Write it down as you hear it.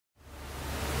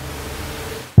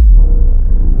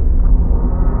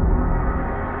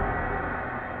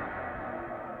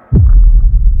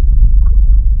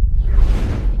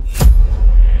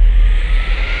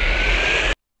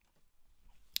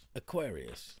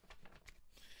Aquarius.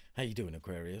 How you doing,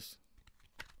 Aquarius?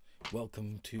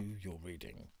 Welcome to your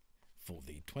reading for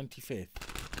the 25th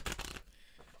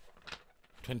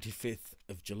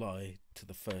of July to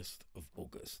the 1st of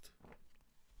August.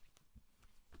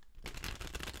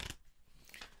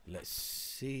 Let's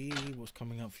see what's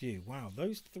coming up for you. Wow,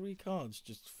 those three cards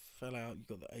just fell out. You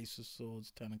got the Ace of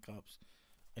Swords, Ten of Cups.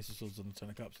 Ace of Swords and the Ten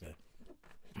of Cups there.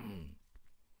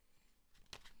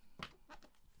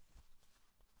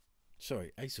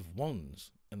 Sorry, Ace of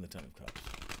Wands and the Ten of Cups.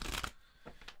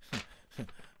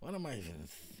 What am I even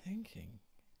thinking?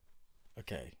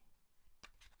 Okay.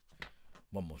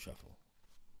 One more shuffle.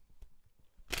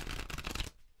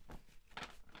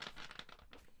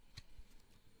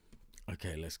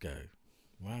 Okay, let's go.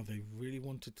 Wow, they really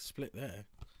wanted to split there.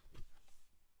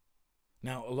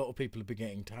 Now, a lot of people have been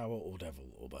getting Tower or Devil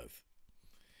or both.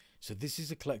 So this is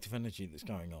a collective energy that's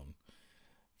going on.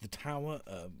 The Tower,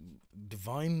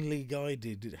 divinely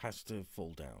guided, it has to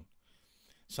fall down.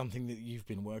 Something that you've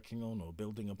been working on or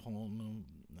building upon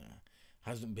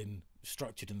hasn't been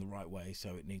structured in the right way, so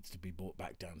it needs to be brought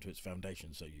back down to its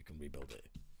foundation so you can rebuild it.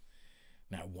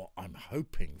 Now, what I'm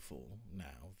hoping for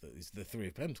now that is the Three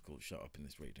of Pentacles show up in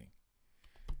this reading.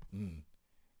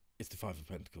 It's the Five of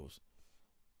Pentacles.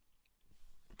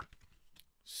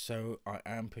 So I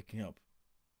am picking up.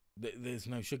 There's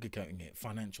no sugarcoating it.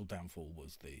 Financial downfall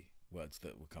was the words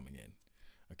that were coming in.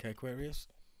 Okay, Aquarius?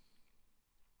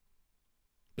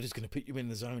 But it's going to put you in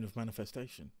the zone of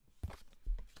manifestation.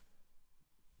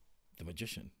 The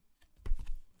Magician.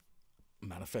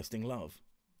 Manifesting love.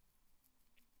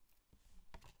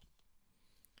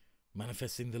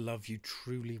 Manifesting the love you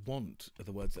truly want are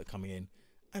the words that are coming in.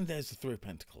 And there's the Three of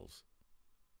Pentacles.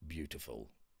 Beautiful.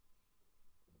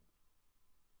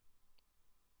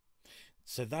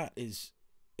 So that is,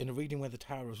 in a reading where the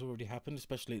Tower has already happened,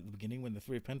 especially at the beginning when the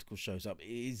Three of Pentacles shows up, it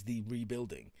is the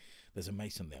rebuilding. There's a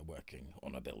mason there working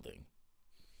on a building.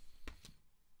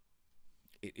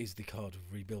 It is the card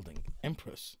of rebuilding.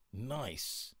 Empress.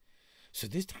 Nice. So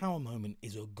this Tower moment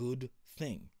is a good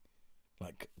thing.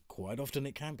 Like, quite often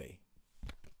it can be.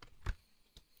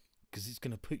 Because it's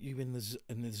going to put you in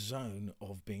the zone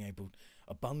of being able...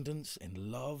 Abundance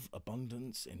in love,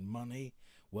 abundance in money,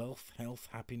 wealth, health,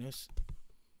 happiness.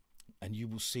 And you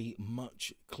will see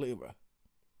much clearer.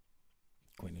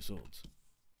 Queen of Swords.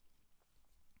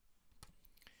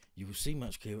 You will see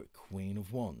much clearer. Queen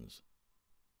of Wands.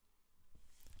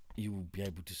 You will be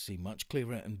able to see much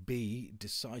clearer and be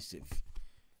decisive.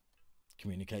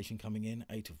 Communication coming in.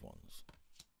 Eight of Wands.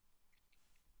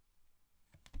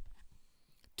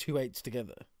 Two eights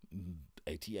together.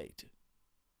 88.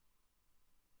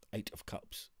 Eight of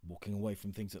Cups. Walking away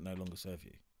from things that no longer serve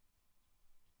you.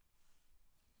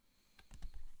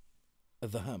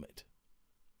 The Hermit.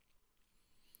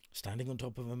 Standing on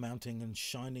top of a mountain and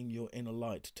shining your inner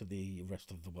light to the rest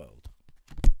of the world.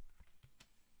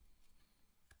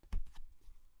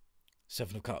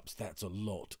 Seven of Cups. That's a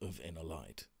lot of inner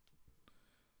light.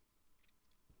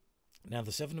 Now,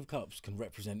 the Seven of Cups can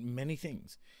represent many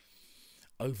things.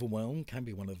 Overwhelm can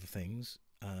be one of the things.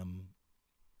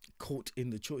 Caught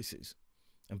in the choices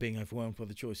and being overwhelmed by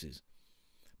the choices.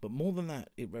 But more than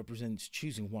that, it represents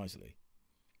choosing wisely.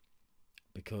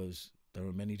 Because there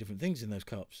are many different things in those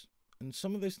cups. And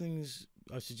some of those things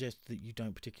I suggest that you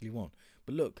don't particularly want.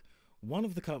 But look, one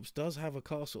of the cups does have a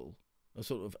castle, a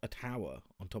sort of a tower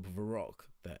on top of a rock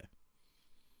there.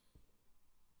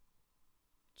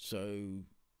 So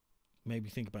maybe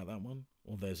think about that one.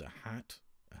 Or there's a hat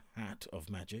of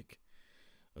magic.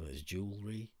 Or there's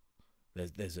jewellery.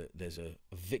 There's a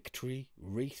victory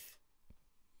wreath.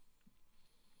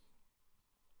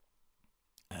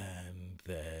 And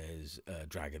there's a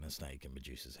dragon, a snake, and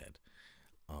Medusa's head.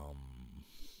 Maybe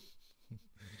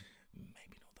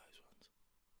not those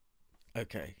ones.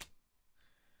 Okay.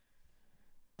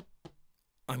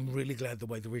 I'm really glad the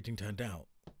way the reading turned out.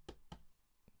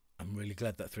 I'm really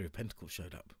glad that Three of Pentacles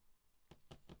showed up.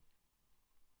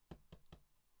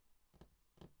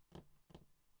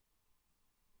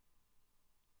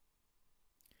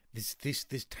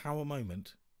 This Tower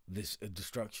moment, this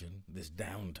destruction, this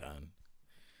downturn,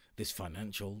 this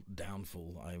financial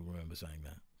downfall, I remember saying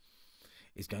that,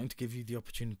 is going to give you the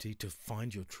opportunity to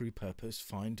find your true purpose,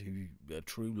 find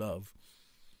true love,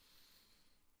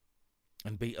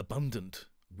 and be abundant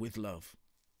with love.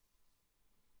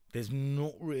 There's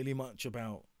not really much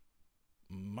about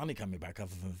money coming back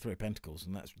other than the Three of Pentacles,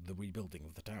 and that's the rebuilding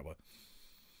of the Tower.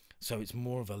 So it's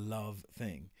more of a love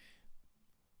thing.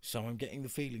 So I'm getting the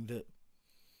feeling that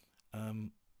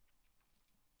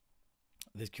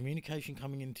There's communication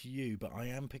coming into you, but I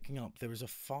am picking up there is a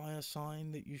fire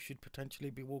sign that you should potentially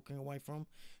be walking away from.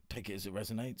 Take it as it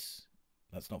resonates.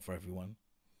 That's not for everyone.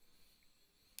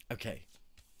 Okay.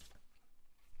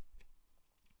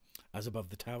 As above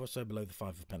the tower, so below the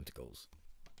Five of Pentacles.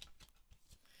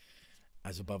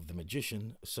 As above the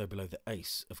Magician, so below the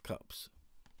Ace of Cups.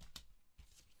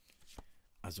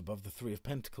 As above the Three of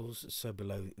Pentacles, so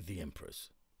below the Empress.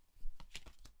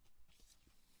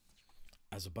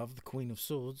 As above the Queen of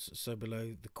Swords, so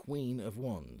below the Queen of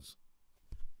Wands.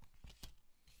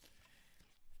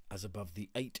 As above the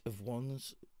Eight of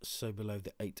Wands, so below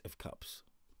the Eight of Cups.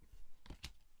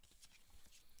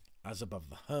 As above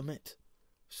the Hermit,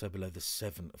 so below the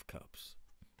Seven of Cups.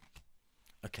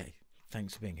 Okay,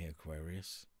 thanks for being here,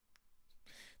 Aquarius.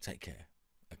 Take care,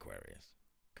 Aquarius.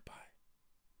 Goodbye.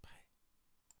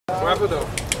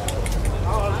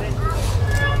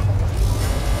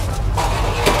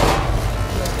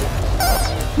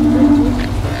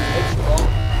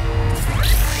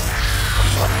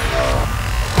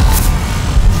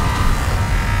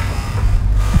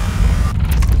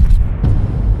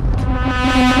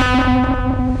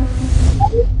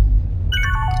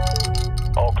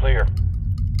 All clear.